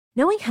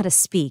Knowing how to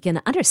speak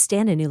and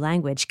understand a new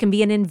language can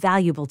be an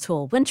invaluable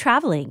tool when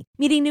traveling,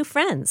 meeting new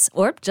friends,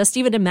 or just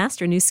even to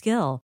master a new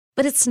skill.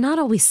 But it's not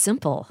always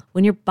simple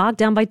when you're bogged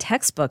down by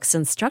textbooks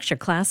and structured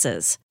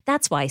classes.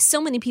 That's why so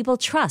many people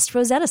trust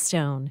Rosetta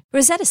Stone.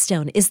 Rosetta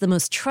Stone is the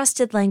most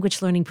trusted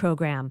language learning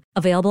program,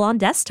 available on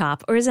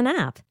desktop or as an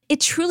app.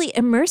 It truly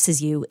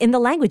immerses you in the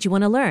language you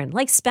want to learn,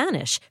 like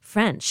Spanish,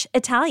 French,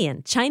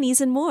 Italian,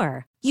 Chinese, and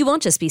more. You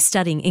won't just be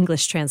studying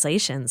English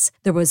translations.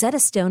 The Rosetta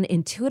Stone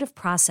intuitive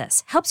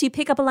process helps you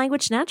pick up a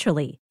language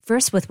naturally,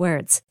 first with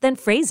words, then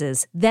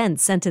phrases, then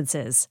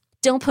sentences.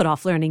 Don't put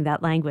off learning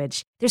that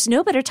language. There's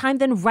no better time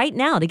than right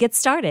now to get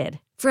started.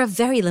 For a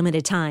very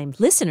limited time,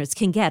 listeners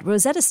can get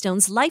Rosetta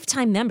Stone's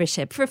lifetime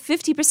membership for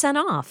 50%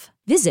 off.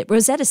 Visit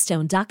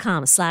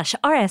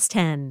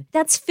rosettastone.com/rs10.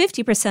 That's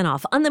 50%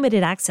 off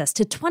unlimited access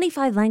to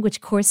 25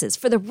 language courses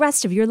for the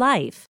rest of your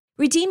life.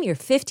 Redeem your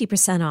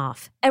 50%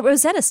 off at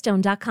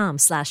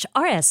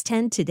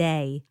rosettastone.com/rs10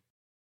 today.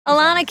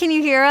 Alana, can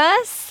you hear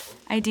us?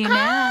 I do now.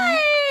 Hi!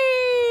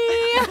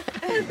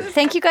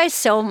 Thank you guys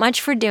so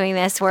much for doing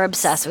this. We're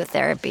obsessed with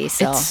therapy,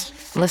 so.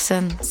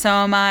 Listen. So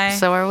am I.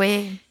 So are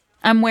we.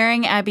 I'm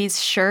wearing Abby's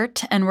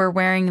shirt, and we're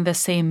wearing the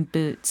same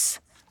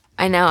boots.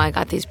 I know. I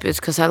got these boots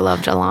because I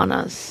loved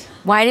Alana's.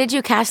 Why did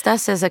you cast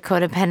us as a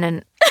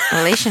codependent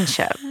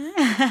relationship?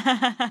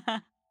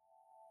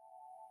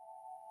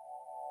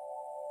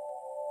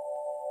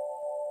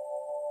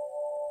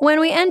 When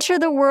we enter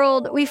the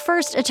world, we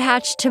first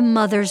attach to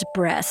mother's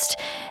breast.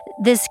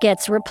 This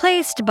gets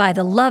replaced by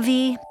the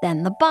lovey,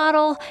 then the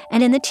bottle,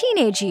 and in the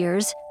teenage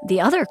years,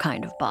 the other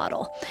kind of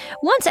bottle.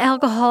 Once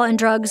alcohol and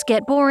drugs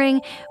get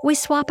boring, we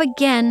swap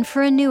again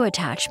for a new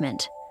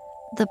attachment,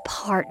 the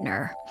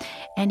partner.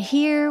 And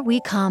here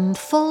we come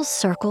full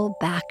circle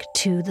back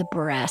to the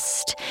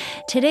breast.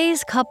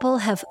 Today's couple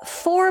have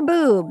 4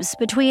 boobs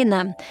between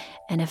them,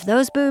 and if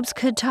those boobs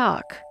could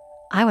talk,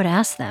 I would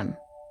ask them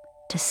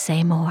to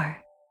say more.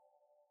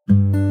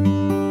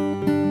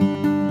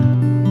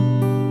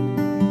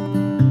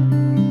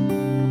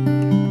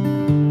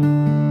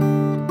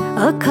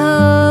 A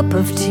cup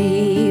of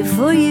tea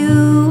for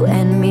you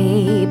and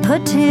me,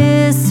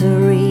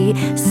 patisserie,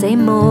 say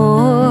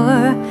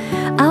more.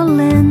 I'll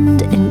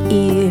lend an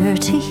ear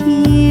to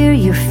hear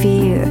your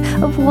fear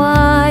of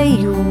why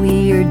you're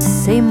weird,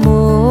 say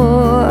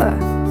more.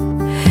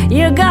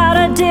 You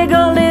gotta dig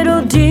a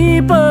little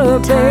deeper,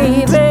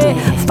 baby.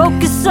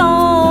 Focus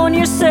on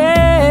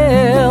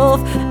yourself.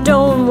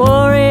 Don't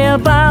worry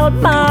about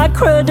my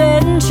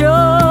credentials.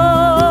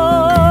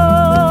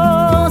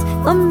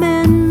 A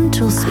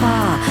mental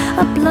spa,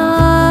 a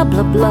blah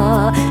blah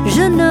blah.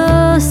 Je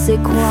ne sais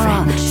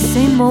quoi.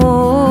 Say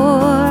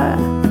more.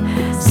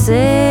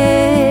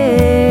 Say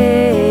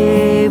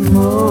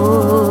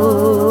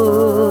more.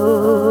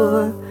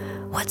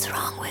 What's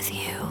wrong with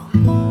you?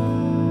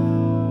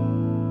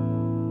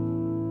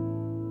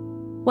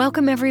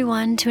 Welcome,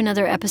 everyone, to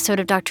another episode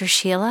of Dr.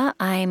 Sheila.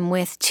 I'm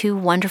with 2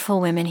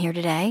 wonderful women here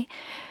today,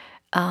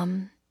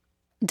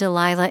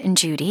 Delilah and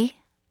Judy.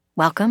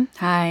 Welcome.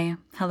 Hi.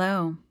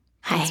 Hello.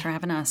 Hi. Thanks for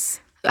having us.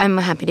 I'm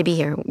happy to be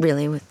here,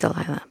 really, with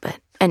Delilah,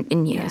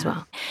 and you as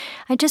well.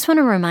 I just want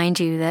to remind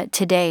you that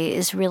today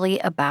is really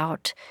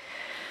about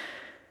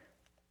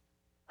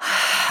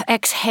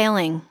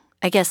exhaling.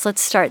 I guess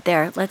let's start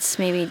there. Let's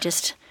maybe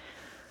just...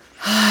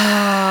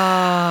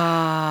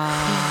 Wow.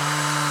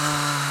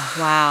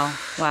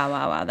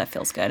 That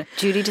feels good.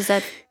 Judy, does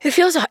that... It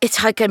feels,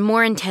 it's like a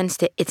more intense,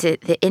 the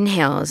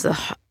inhale is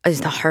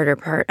the harder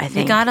part, I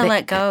think. You gotta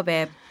let go,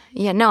 babe.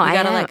 Yeah, no, You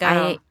gotta let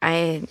go.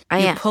 I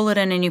You pull it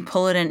in and you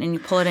pull it in and you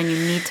pull it in. You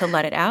need to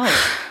let it out.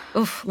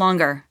 Oof,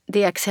 longer.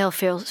 The exhale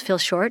feels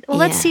short? Well,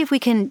 let's see if we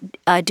can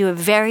do a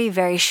very,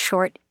 very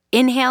short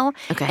inhale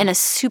and a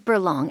super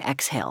long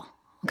exhale.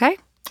 Okay?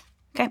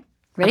 Okay.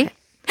 Ready?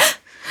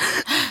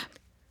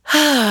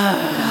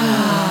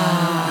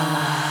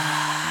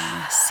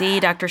 See,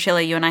 Dr.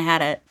 Sheila, you and I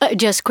had it.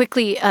 Just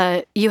quickly,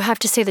 you have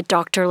to say the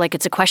doctor like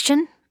it's a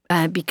question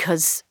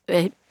because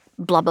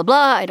blah, blah, blah.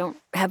 I don't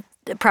have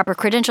the proper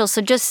credentials.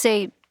 So just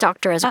say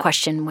doctor as a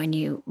question when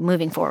you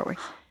moving forward.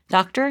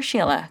 Dr.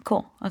 Sheila.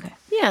 Cool. Okay.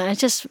 Yeah,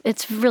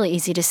 it's really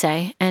easy to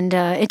say. And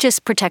it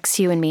just protects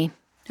you and me.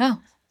 Oh.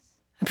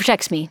 It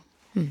protects me.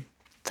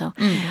 So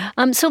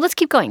let's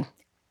keep going.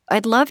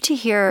 I'd love to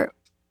hear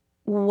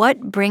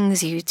what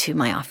brings you to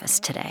my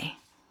office today.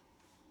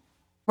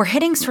 We're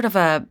hitting sort of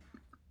a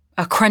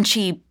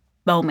crunchy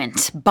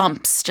moment.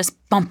 Bumps. Just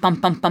bump,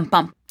 bump, bump, bump,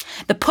 bump.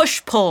 The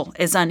push-pull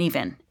is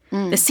uneven.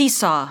 The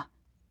seesaw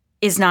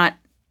is not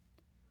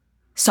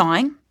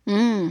sawing.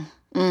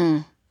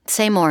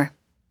 Say more.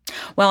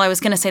 Well, I was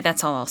going to say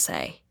that's all I'll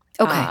say.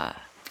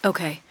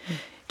 Okay.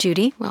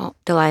 Judy? Well,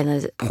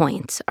 Delilah's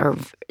points are,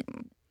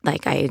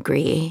 like, I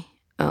agree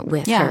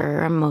with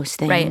her on most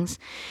things. Right.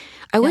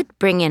 I would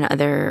bring in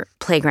other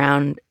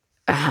playground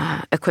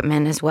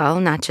equipment as well,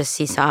 not just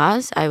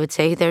seesaws. I would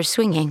say there's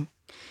swinging.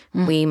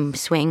 We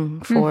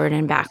swing forward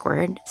and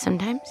backward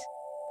sometimes.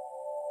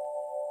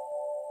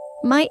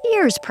 My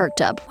ears perked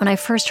up when I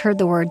first heard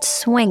the word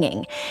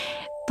swinging,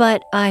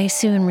 But I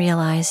soon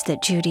realized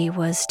that Judy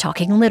was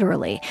talking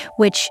literally,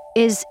 which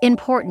is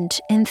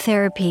important in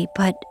therapy,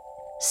 but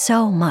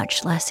so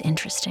much less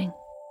interesting.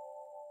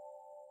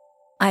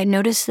 I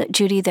noticed that,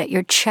 Judy, that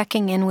you're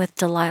checking in with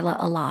Delilah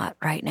a lot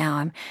right now.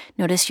 I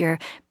notice you're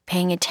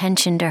paying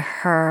attention to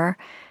her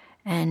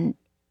and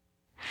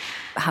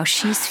how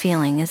she's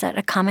feeling. Is that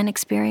a common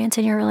experience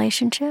in your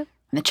relationship?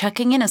 The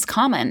checking in is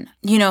common.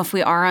 You know, if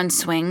we are on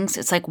swings,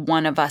 it's like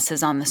one of us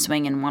is on the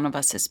swing and one of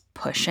us is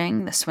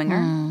pushing the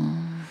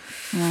swinger.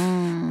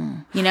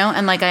 You know,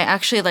 and like I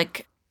actually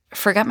like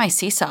forgot my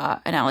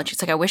seesaw analogy.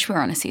 It's like I wish we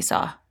were on a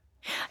seesaw.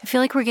 I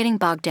feel like we're getting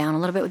bogged down a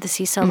little bit with the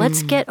seesaw.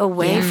 Let's get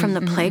away from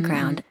the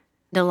playground.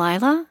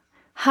 Delilah,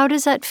 how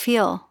does that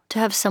feel to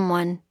have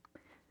someone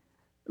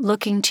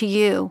looking to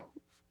you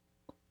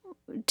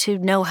to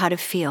know how to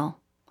feel?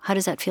 How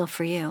does that feel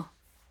for you?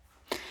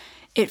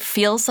 It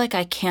feels like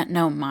I can't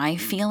know my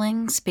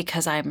feelings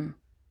because I'm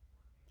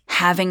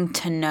having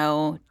to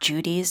know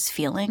Judy's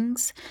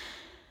feelings.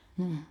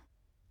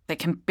 I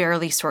can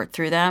barely sort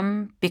through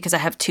them because I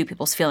have two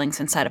people's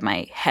feelings inside of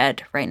my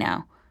head right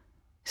now.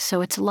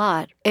 So it's a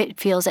lot. It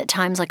feels at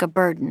times like a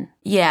burden.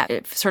 Yeah,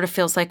 it sort of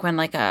feels like when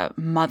like a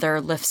mother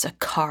lifts a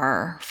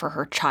car for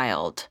her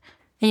child.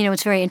 And you know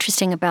what's very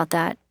interesting about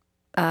that,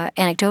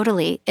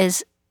 anecdotally,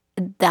 is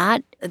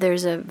that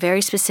there's a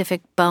very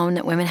specific bone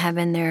that women have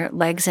in their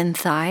legs and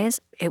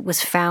thighs. It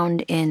was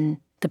found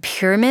in the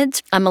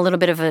pyramids. I'm a little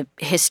bit of a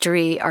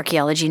history,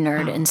 archaeology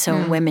nerd, and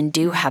so women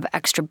do have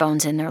extra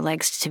bones in their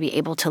legs to be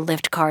able to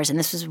lift cars. And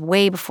this was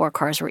way before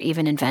cars were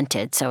even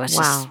invented. So it's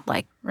just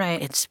like,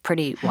 it's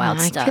pretty wild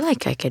stuff. I feel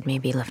like I could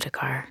maybe lift a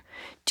car.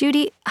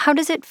 Judy, how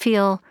does it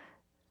feel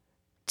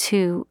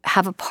to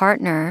have a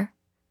partner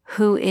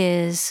who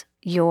is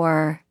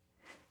your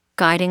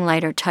guiding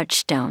light or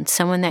touchstone,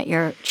 someone that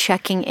you're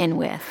checking in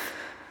with?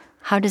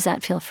 How does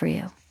that feel for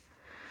you?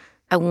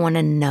 I want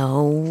to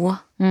know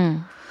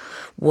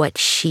what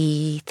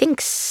she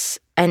thinks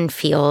and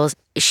feels.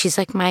 She's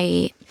like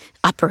my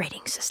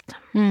operating system.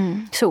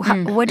 So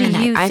what do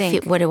you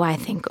think? What do I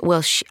think?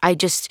 Well, I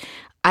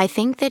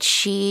think that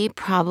she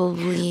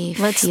probably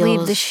Let's feels...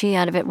 leave the she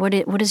out of it. What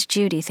does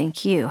Judy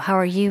think you? How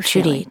are you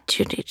feeling?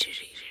 Judy,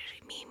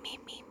 me.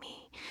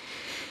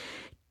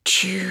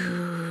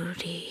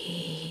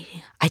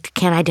 Judy. I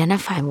can't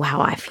identify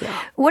how I feel.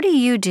 What do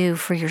you do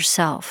for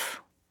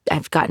yourself?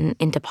 I've gotten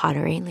into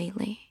pottery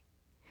lately.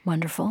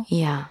 Wonderful.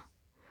 Yeah.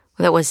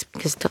 Well, that was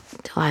because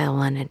Delilah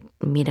wanted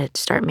me to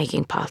start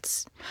making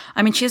pots.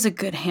 I mean, she has a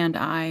good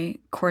hand-eye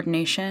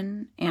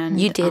coordination. And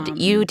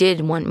you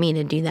did want me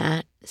to do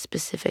that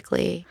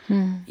specifically.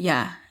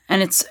 Yeah.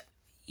 And it's,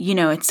 you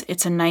know,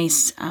 it's a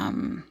nice,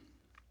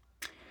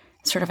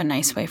 sort of a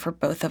nice way for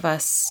both of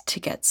us to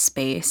get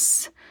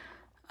space.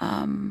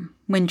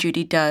 When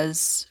Judy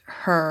does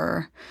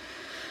her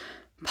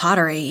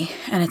pottery,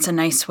 and it's a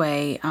nice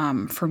way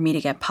for me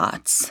to get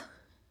pots.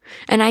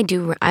 And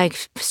I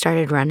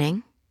started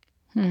running.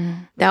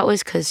 That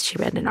was because she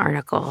read an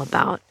article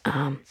about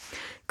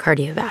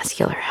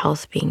cardiovascular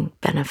health being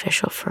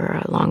beneficial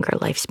for longer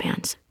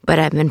lifespans. But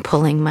I've been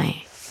pulling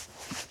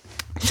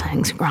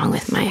something's wrong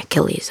with my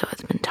Achilles, so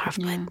it's been tough.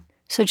 Yeah.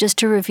 So just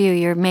to review,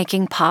 you're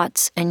making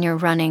pots and you're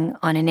running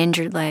on an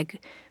injured leg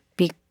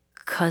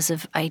because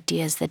of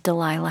ideas that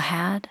Delilah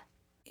had?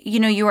 You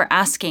know, you were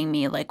asking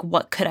me, like,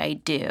 what could I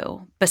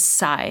do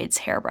besides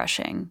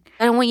hairbrushing?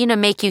 I don't want you to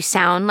make you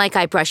sound like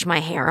I brush my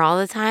hair all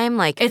the time.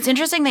 Like, it's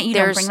interesting that you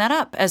don't bring that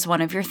up as one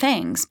of your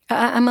things.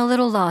 I'm a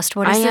little lost.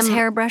 What is this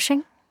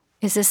hairbrushing?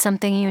 Is this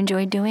something you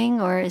enjoy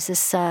doing, or is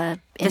this...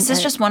 This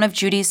is just one of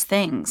Judy's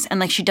things. And,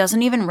 like, she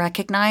doesn't even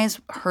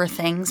recognize her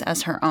things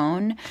as her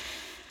own.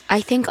 I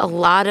think a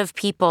lot of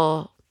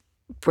people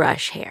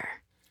brush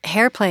hair.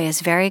 Hair play is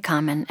very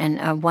common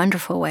and a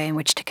wonderful way in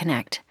which to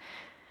connect.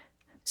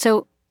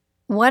 So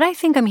what I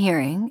think I'm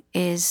hearing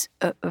is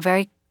a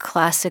very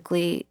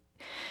classically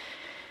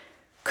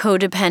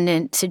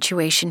codependent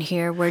situation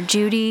here where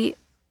Judy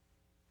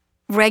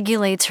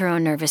regulates her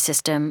own nervous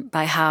system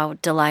by how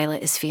Delilah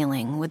is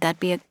feeling. Would that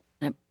be an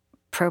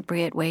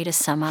appropriate way to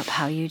sum up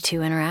how you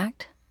two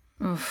interact?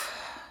 Oof.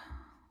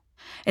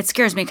 It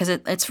scares me because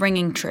it's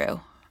ringing true.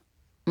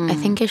 I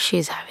think if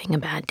she's having a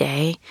bad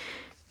day,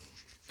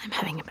 I'm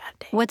having a bad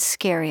day. What's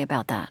scary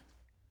about that?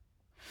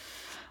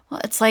 Well,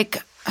 it's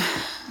like,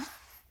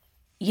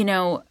 you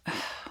know,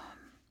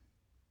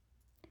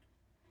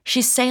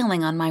 she's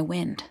sailing on my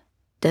wind.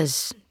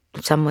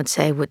 Some would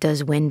say,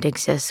 does wind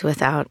exist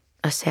without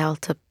a sail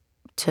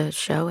to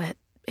show it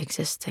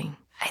existing?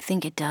 I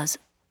think it does.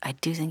 I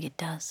do think it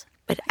does.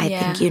 But I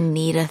think you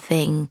need a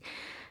thing.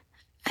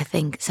 I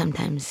think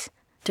sometimes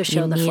to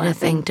show the flapping. You need a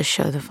thing to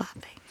show the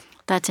flapping.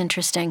 That's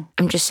interesting.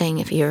 I'm just saying,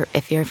 if you're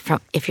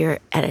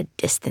at a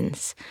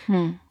distance,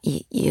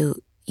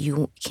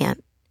 you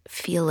can't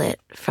feel it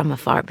from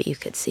afar, but you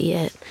could see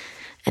it,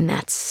 and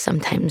that's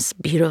sometimes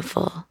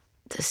beautiful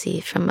to see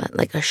from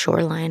a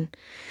shoreline.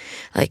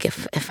 Like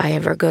if I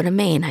ever go to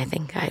Maine, I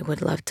think I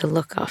would love to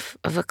look off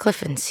of a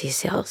cliff and see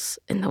sails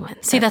in the wind.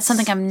 See, that's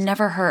something I've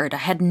never heard. I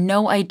had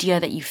no idea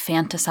that you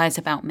fantasize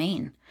about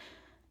Maine.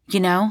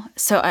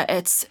 So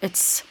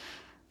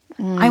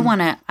I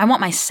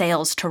want my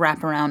sails to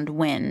wrap around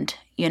wind,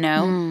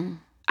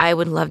 I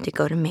would love to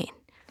go to Maine.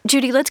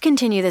 Judy, let's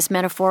continue this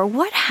metaphor.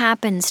 What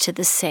happens to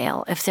the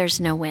sail if there's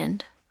no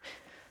wind?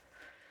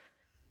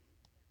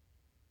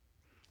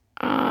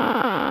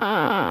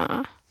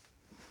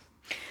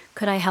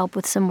 Could I help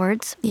with some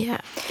words?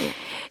 Yeah.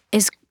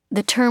 Is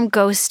the term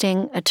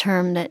ghosting a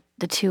term that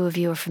the two of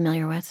you are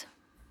familiar with?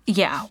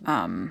 Yeah.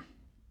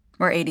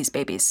 We're 80s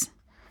babies,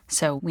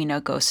 so we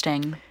know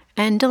ghosting.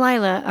 And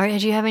Delilah,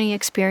 do you have any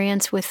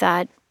experience with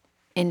that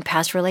in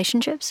past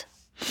relationships?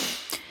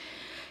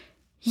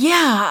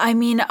 Yeah, I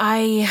mean,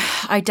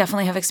 I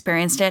definitely have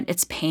experienced it.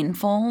 It's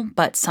painful,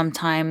 but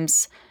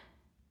sometimes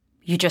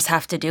you just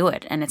have to do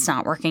it, and it's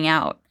not working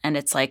out. And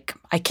it's like,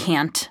 I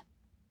can't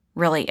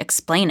really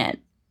explain it,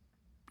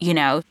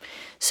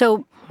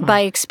 So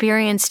by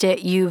experienced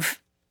it, you've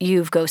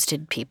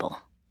ghosted people.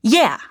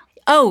 Yeah.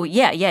 Oh,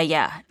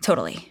 yeah,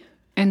 totally.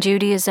 And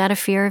Judy, is that a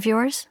fear of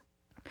yours?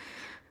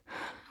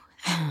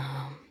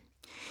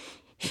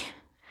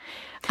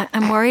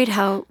 I'm worried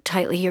how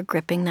tightly you're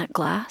gripping that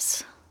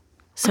glass.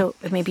 So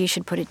maybe you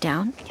should put it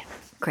down? Yeah.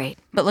 Great.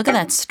 But look at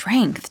that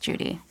strength,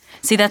 Judy.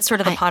 See, that's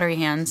sort of the pottery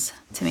hands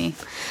to me.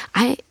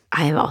 I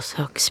have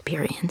also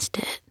experienced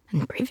it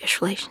in previous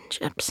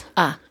relationships.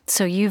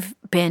 So you've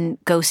been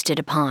ghosted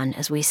upon,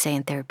 as we say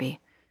in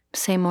therapy.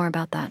 Say more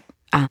about that.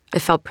 It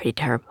felt pretty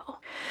terrible.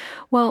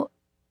 Well,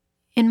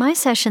 in my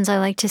sessions, I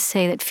like to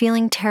say that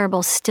feeling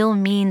terrible still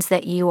means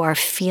that you are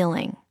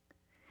feeling.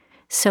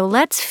 So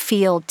let's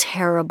feel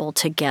terrible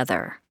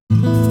together.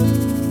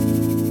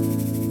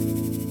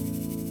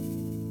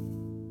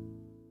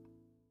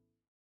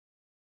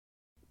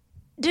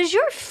 Does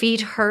your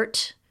feet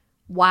hurt?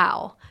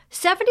 Wow.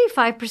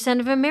 75%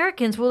 of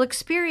Americans will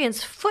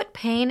experience foot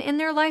pain in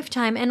their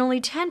lifetime, and only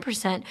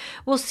 10%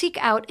 will seek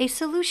out a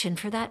solution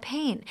for that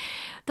pain.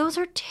 Those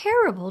are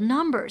terrible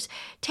numbers.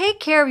 Take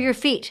care of your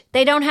feet.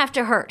 They don't have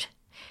to hurt.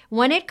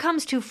 When it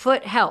comes to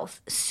foot health,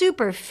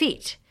 Super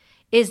Feet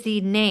is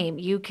the name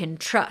you can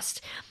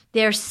trust.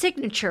 Their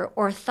signature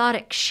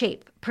orthotic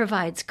shape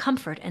provides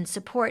comfort and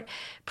support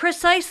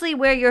precisely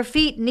where your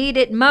feet need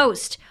it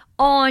most,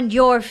 on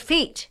your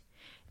feet.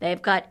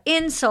 They've got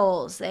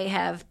insoles. They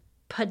have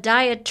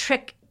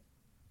podiatric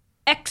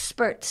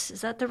experts.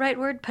 Is that the right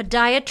word?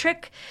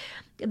 Podiatric?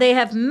 They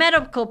have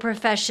medical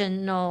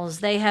professionals.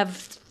 They have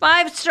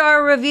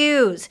 5-star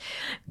reviews.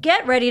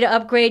 Get ready to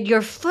upgrade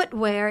your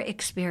footwear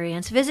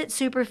experience. Visit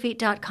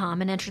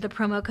superfeet.com and enter the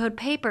promo code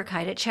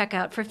PAPERKITE at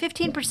checkout for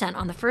 15%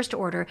 on the first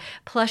order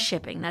plus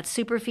shipping. That's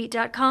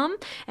superfeet.com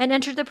and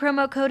enter the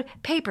promo code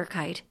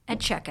PAPERKITE at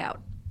checkout.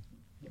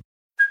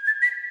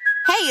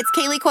 Hey, it's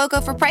Kaylee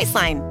Cuoco for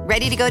Priceline.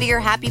 Ready to go to your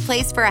happy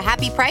place for a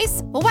happy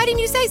price? Well, why didn't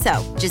you say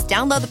so? Just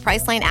download the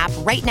Priceline app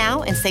right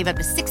now and save up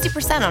to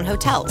 60% on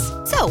hotels.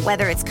 So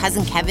whether it's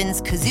Cousin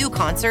Kevin's Kazoo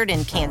Concert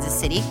in Kansas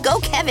City, go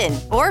Kevin,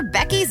 or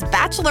Becky's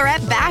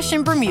Bachelorette Bash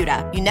in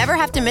Bermuda, you never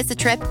have to miss a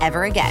trip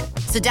ever again.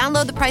 So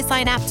download the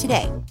Priceline app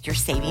today. Your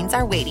savings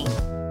are waiting.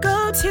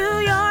 Go to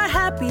your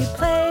happy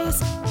place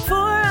for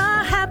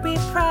a happy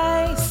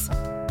price.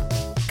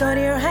 Go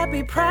to your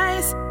happy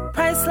price,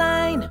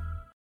 Priceline.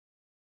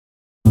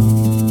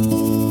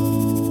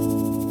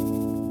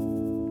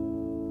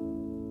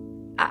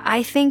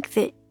 I think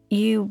that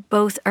you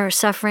both are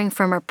suffering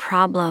from a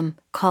problem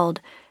called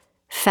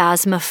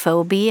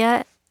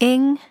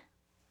phasmophobia-ing,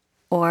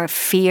 or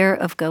fear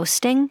of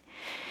ghosting.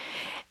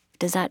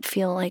 Does that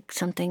feel like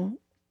something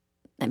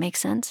that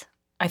makes sense?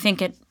 I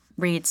think it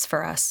reads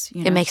for us.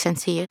 It makes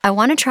sense to you. I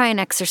want to try an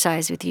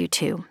exercise with you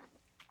too,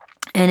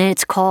 and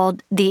it's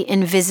called the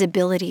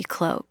invisibility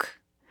cloak.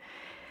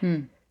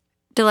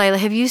 Delilah,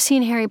 have you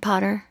seen Harry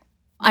Potter?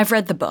 I've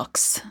read the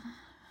books.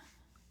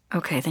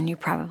 Okay, then you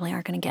probably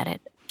aren't going to get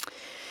it.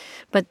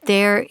 But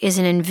there is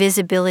an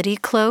invisibility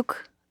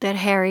cloak that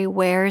Harry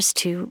wears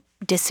to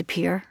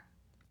disappear.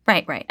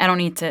 Right. I don't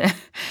need to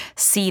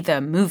see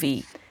the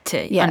movie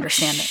to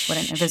understand it. What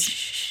an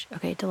invisible.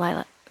 Okay,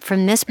 Delilah.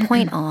 From this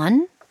point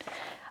on,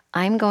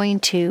 I'm going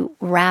to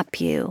wrap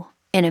you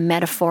in a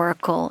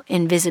metaphorical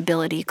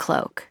invisibility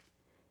cloak,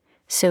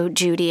 so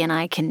Judy and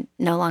I can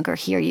no longer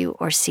hear you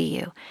or see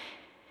you.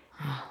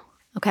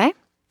 Okay?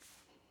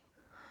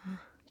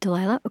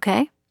 Delilah,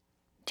 okay?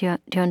 Do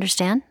you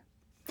understand?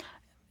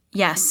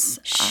 Yes.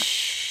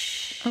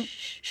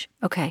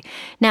 Okay.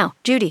 Now,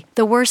 Judy,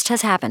 the worst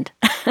has happened.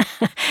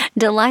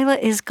 Delilah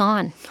is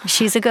gone.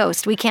 She's a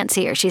ghost. We can't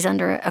see her. She's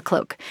under a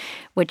cloak,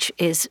 which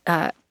is.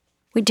 Have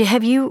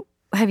you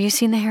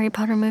seen the Harry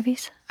Potter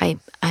movies? I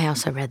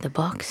also read the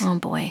books. Oh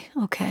boy.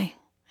 Okay.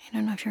 I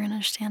don't know if you're going to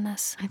understand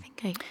this. I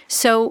think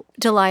So,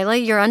 Delilah,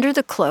 you're under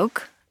the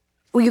cloak.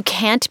 Well, you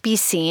can't be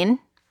seen.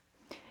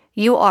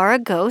 You are a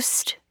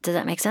ghost. Does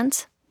that make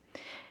sense?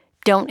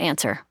 Don't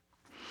answer.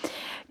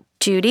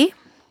 Judy?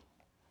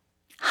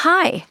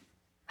 Hi.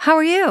 How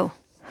are you?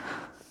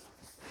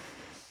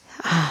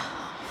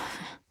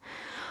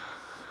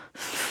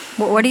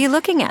 What are you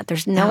looking at?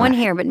 There's no one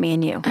here but me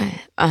and you.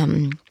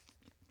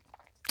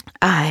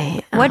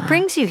 What What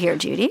brings you here,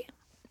 Judy?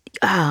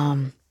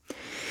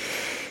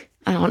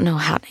 I don't know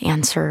how to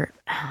answer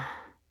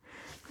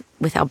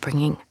without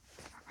bringing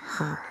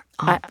her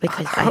up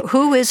because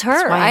who is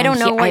her? I don't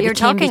know what you're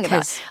talking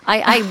about.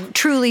 I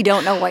truly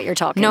don't know what you're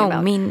talking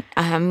about.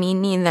 No, me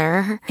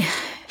neither.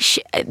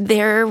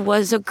 There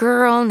was a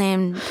girl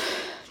named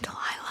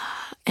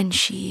Delilah, and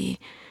she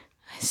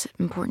is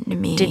important to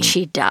me. Did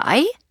she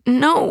die?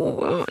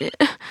 No,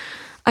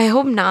 I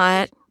hope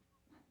not.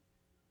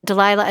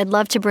 Delilah, I'd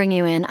love to bring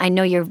you in. I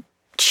know you're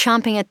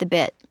chomping at the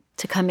bit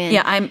to come in.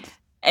 Yeah,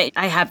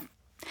 I have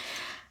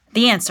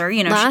the answer,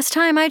 Last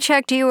time I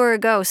checked, you were a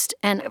ghost.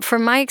 And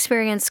from my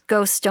experience,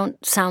 ghosts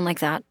don't sound like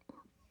that.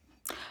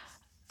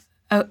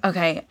 Oh,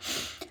 okay.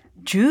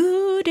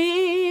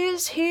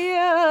 Judy's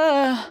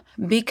here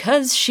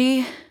because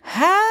she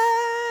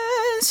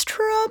has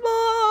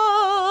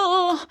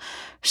trouble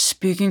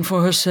speaking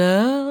for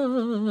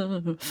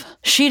herself.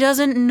 She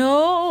doesn't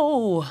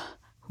know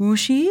who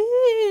she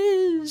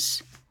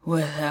is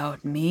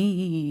without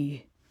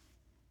me.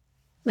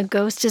 The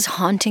ghost is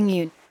haunting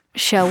you.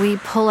 Shall we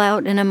pull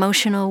out an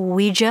emotional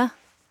Ouija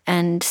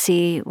and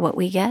see what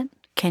we get?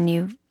 Can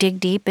you dig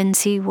deep and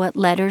see what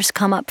letters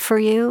come up for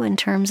you in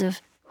terms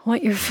of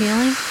what you're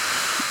feeling?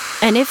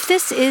 And if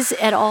this is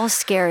at all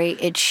scary,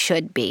 it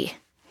should be.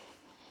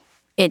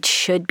 It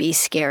should be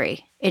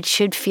scary. It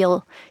should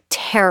feel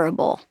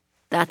terrible.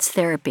 That's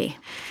therapy.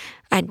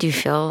 I do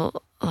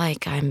feel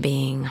like I'm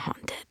being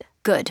haunted.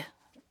 Good.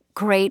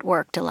 Great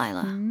work,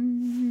 Delilah.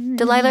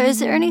 Delilah, is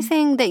there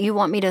anything that you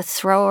want me to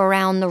throw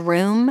around the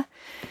room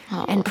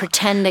and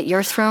pretend that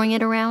you're throwing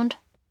it around?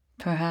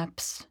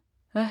 Perhaps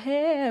a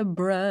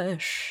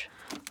hairbrush.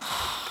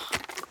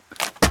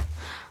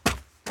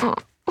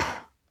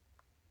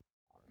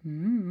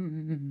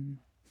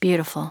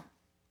 Beautiful.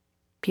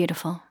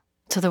 Beautiful.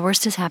 So the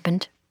worst has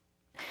happened.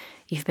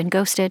 You've been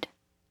ghosted.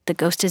 The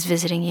ghost is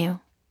visiting you.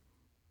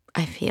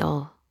 I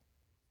feel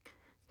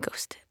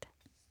ghosted.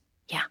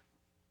 Yeah.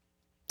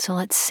 So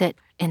let's sit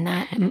in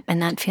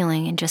that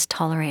feeling and just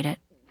tolerate it.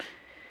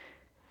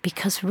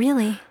 Because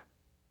really,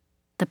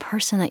 the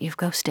person that you've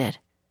ghosted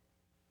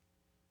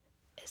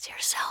is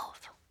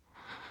yourself.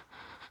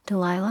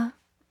 Delilah,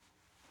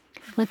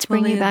 let's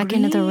bring you back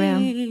into the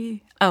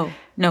room. Oh,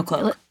 no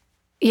cloak.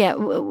 Yeah,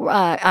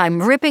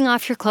 I'm ripping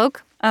off your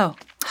cloak. Oh.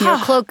 Your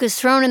cloak is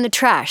thrown in the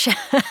trash.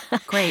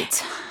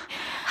 Great.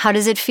 How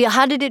does it feel?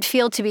 How did it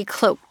feel to be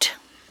cloaked?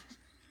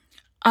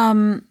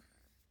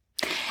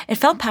 It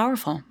felt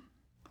powerful.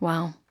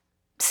 Wow.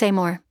 Say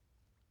more.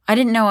 I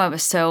didn't know I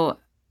was so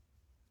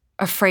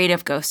afraid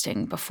of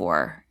ghosting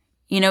before.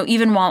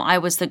 Even while I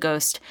was the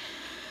ghost,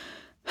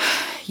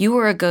 you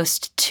were a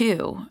ghost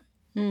too,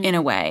 in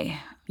a way.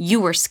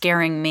 You were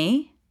scaring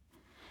me,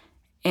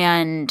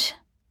 and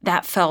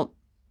that felt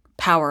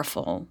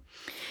powerful.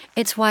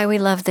 It's why we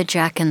love the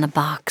Jack in the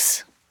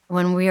Box.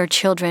 When we are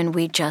children,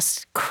 we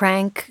just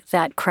crank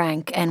that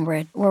crank and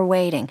we're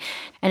waiting.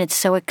 And it's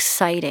so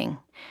exciting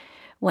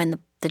when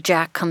the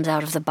Jack comes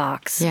out of the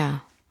box. Yeah.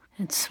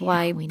 It's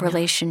why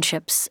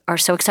relationships are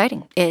so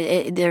exciting.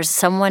 There's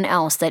someone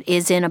else that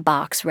is in a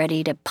box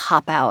ready to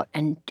pop out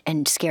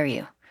and scare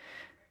you.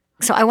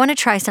 So I want to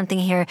try something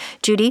here.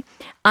 Judy,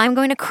 I'm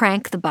going to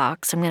crank the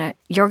box.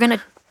 You're going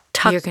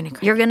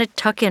to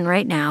tuck in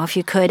right now if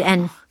you could.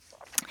 And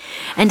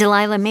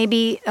Delilah,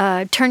 maybe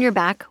turn your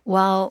back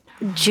while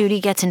Judy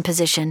gets in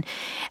position.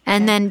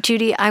 And then,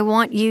 Judy, I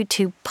want you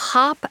to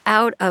pop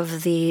out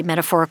of the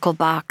metaphorical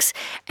box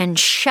and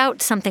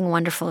shout something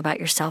wonderful about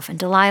yourself. And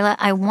Delilah,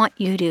 I want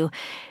you to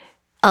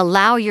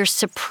allow your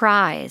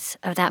surprise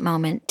of that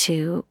moment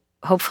to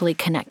hopefully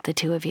connect the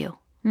two of you.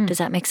 Does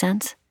that make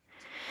sense?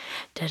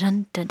 My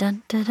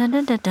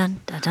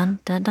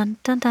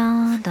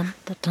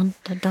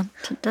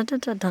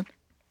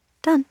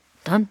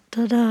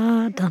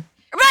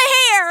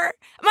hair!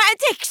 I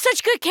take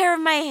such good care of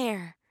my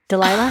hair.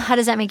 Delilah, how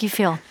does that make you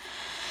feel?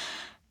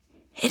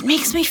 It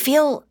makes me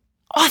feel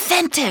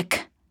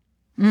authentic.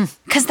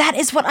 Because that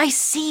is what I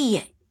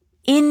see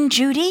in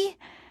Judy.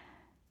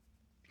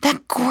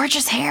 That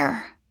gorgeous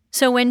hair.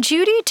 So when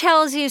Judy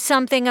tells you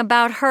something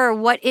about her,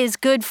 what is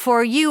good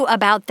for you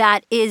about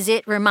that is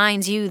it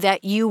reminds you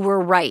that you were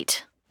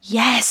right.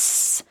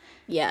 Yes.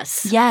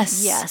 Yes.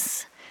 Yes.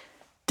 Yes.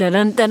 I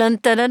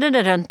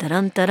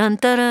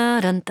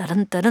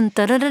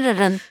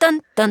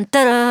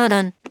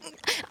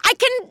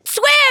can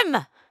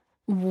swim!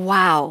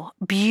 Wow.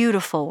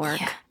 Beautiful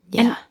work.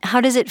 Yeah. And how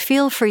does it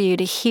feel for you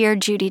to hear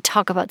Judy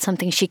talk about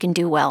something she can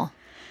do well?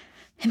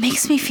 It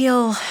makes me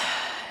feel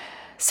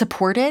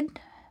supported,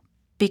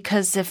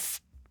 because if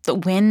the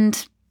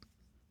wind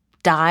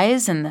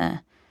dies and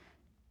the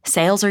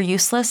sails are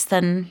useless,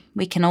 then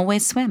we can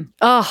always swim.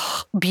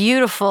 Oh,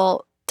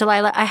 beautiful.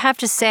 Delilah, I have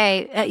to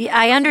say,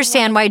 I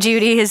understand why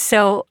Judy is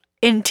so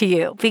into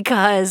you,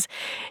 because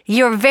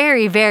you're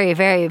very, very,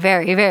 very,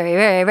 very, very,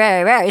 very,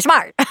 very, very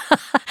smart.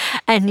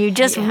 And you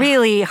just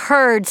really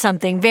heard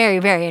something very,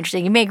 very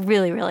interesting. You make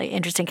really, really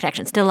interesting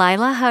connections.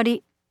 Delilah,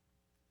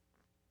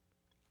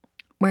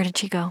 where did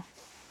she go?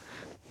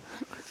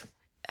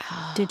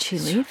 Did she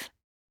leave?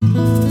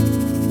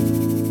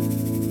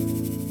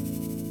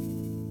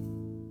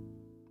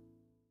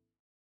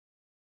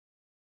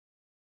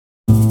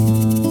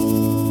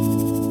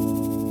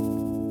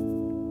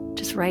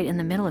 right in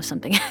the middle of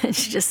something. And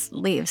she just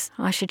leaves.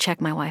 Oh, I should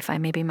check my Wi-Fi.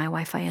 Maybe my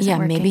Wi-Fi isn't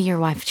working. Yeah, maybe your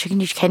wife. Can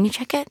you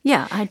check it?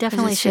 Yeah, I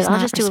definitely should. she's I'll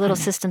not just do a little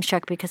responding. systems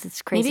check because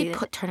it's crazy. Maybe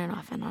turn it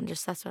off and on.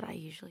 That's what I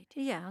usually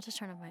do. Yeah, I'll just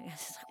turn on my...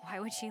 Why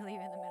would she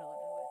leave in the middle of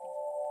it?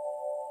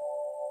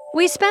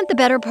 We spent the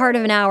better part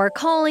of an hour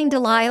calling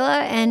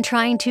Delilah and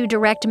trying to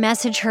direct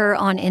message her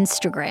on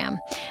Instagram.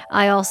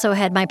 I also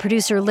had my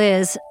producer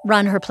Liz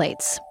run her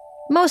plates.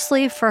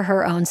 Mostly for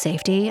her own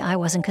safety. I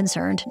wasn't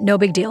concerned. No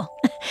big deal.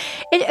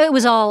 It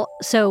was all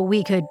so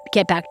we could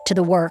get back to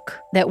the work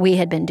that we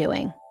had been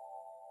doing.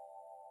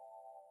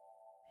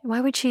 Why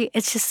would she?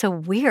 It's just so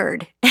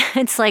weird.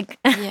 It's like,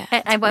 Yeah,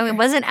 I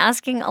wasn't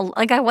asking,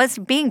 I was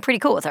being pretty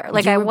cool with her.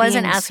 Like, You I were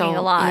wasn't being asking a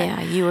so- lot.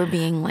 Yeah, you were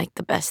being like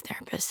the best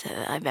therapist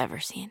that I've ever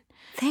seen.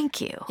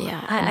 Thank you.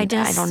 Yeah, I and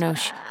just, I don't know.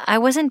 I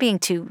wasn't being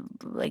too,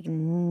 like,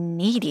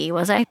 needy,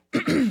 was I?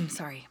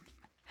 Sorry.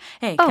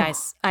 Hey, Oh.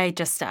 guys. I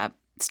just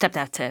stepped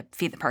out to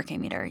feed the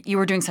parking meter. You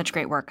were doing such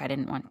great work. I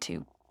didn't want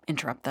to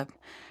interrupt the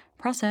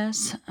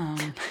process.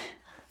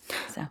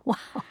 So Wow.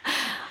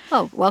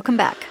 Oh, welcome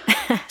back.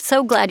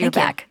 So glad you're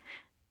Thank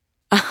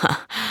you.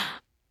 back.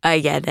 I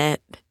get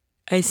it.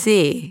 I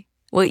see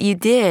what you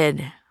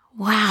did.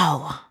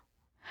 Wow.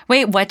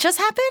 Wait, what just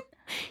happened?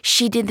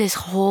 She did this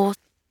whole.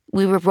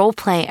 We were role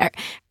playing.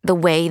 The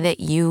way that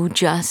you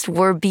just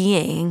were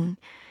being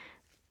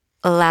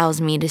allows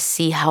me to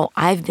see how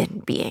I've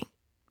been being.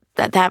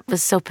 That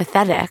was so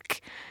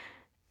pathetic.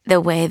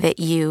 The way that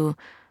you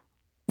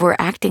were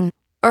acting,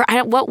 or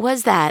what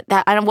was that?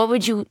 What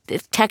would you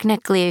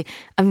technically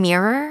a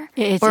mirror,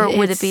 or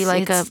would it be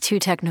like it's too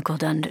technical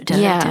to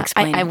yeah?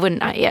 explain. I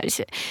wouldn't. Yeah,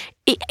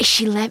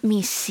 she let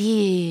me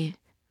see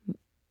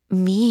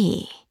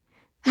me,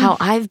 how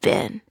I've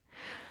been.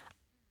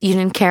 You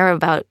didn't care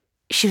about.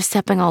 She was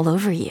stepping all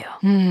over you,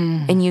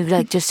 and you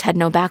like just had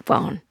no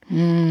backbone.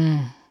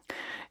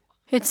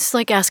 It's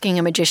like asking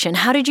a magician,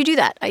 how did you do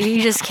that?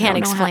 You just can't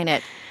don't know explain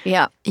it.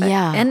 Yeah.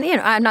 Yeah. And,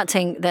 I'm not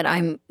saying that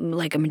I'm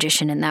like a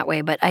magician in that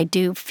way, but I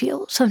do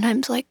feel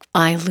sometimes like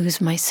I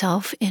lose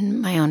myself in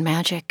my own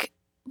magic,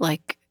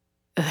 like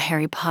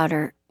Harry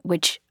Potter,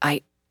 which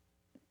I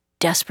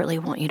desperately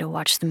want you to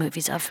watch the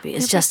movies of.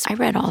 It's just, I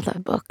read all the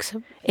books.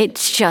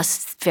 it's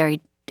just very,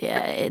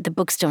 the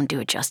books don't do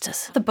it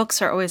justice. The books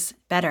are always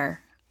better.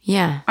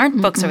 Yeah,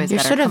 Aren't books always you're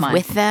better? sort of Come on.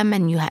 with them,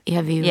 and you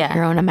have Yeah.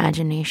 your own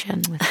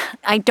imagination.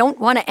 I don't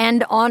want to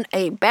end on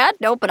a bad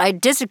note, but I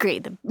disagree.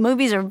 The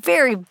movies are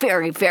very,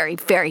 very, very,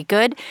 very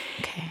good.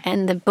 Okay.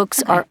 And the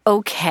books are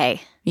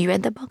okay. You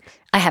read the book?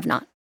 I have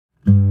not.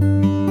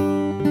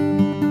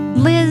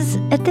 Liz,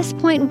 at this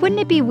point,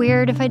 wouldn't it be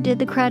weird if I did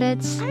the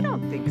credits? I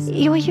don't think so.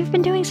 You've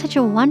been doing such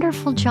a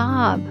wonderful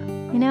job,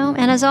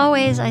 And as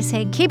always, I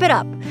say, keep it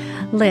up.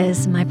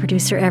 Liz, my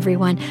producer,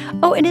 everyone.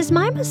 Oh, and is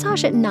my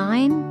massage at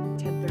 9?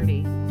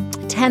 10:30.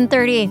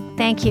 10:30.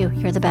 Thank you.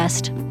 You're the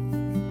best.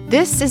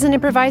 This is an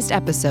improvised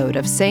episode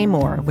of Say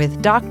More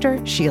with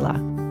Dr. Sheila.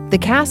 The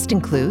cast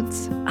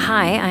includes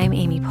Hi, I'm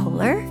Amy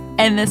Poehler.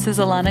 And this is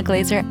Alana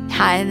Glazer.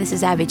 Hi, this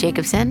is Abby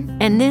Jacobson.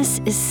 And this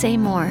is Say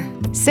More.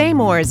 Say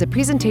More is a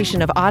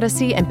presentation of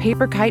Odyssey and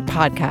Paper Kite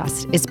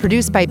Podcast. It's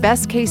produced by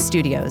Best Case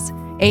Studios.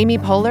 Amy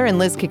Poehler and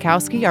Liz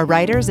Kikowski are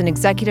writers and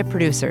executive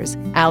producers.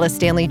 Alice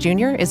Stanley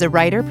Jr. is a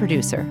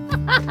writer-producer.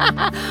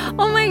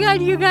 Oh my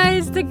God, you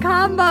guys, the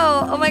combo.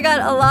 Oh my God,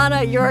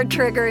 Alana, you're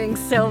triggering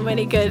so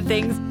many good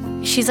things.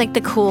 She's like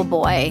the cool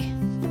boy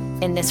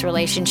in this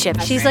relationship.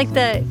 She's like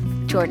the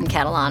Jordan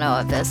Catalano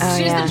of this. Oh,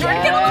 yeah.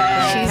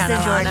 She's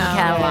the Jordan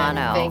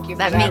Catalano. Thank you for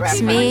That that makes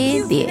reference.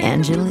 me The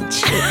Angela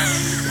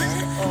Chase.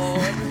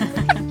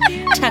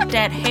 Tuck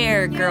that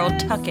hair, girl.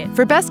 Tuck it.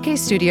 For Best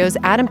Case Studios,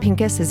 Adam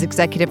Pincus is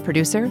executive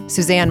producer,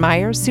 Suzanne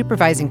Myers,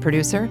 supervising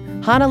producer,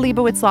 Hannah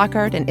Leibowitz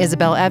Lockhart and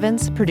Isabel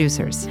Evans,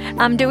 producers.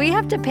 Do we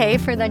have to pay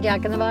for the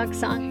Jack in the Box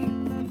song?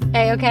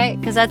 Hey, okay,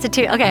 because that's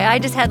okay, I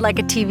just had like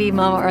a TV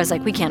moment where I was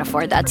like, we can't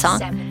afford that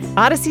song.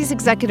 Odyssey's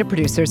executive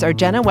producers are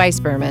Jenna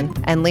Weiss-Berman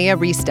and Leah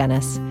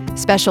Reese-Dennis.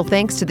 Special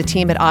thanks to the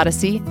team at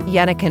Odyssey,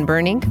 Yannick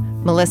Burning,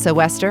 Melissa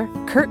Wester,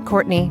 Kurt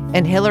Courtney,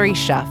 and Hillary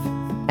Schuff.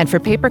 And for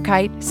Paper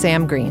Kite,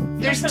 Sam Green.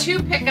 There's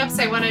two pickups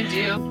I want to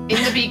do.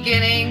 In the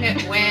beginning,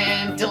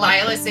 when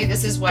Delilah say,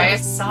 "This is why I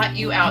sought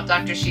you out,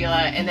 Dr. Sheila,"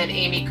 and then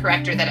Amy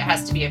correct her that it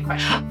has to be a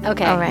question.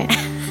 Okay. All right.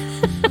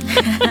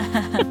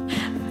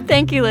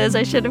 Thank you, Liz.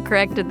 I should have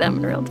corrected them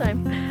in real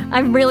time.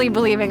 I'm really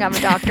believing I'm a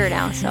doctor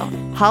now, so.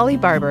 Holly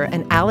Barber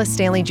and Alice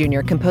Stanley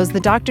Jr. composed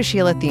the Dr.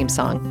 Sheila theme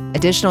song.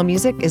 Additional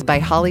music is by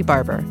Holly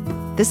Barber.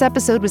 This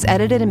episode was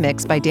edited and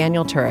mixed by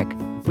Daniel Turek.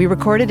 We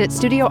recorded at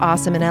Studio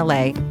Awesome in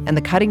LA and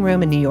The Cutting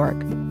Room in New York.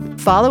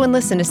 Follow and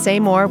listen to Say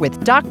More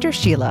with Dr.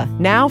 Sheila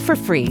now for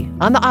free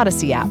on the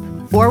Odyssey app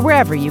or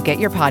wherever you get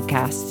your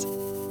podcasts.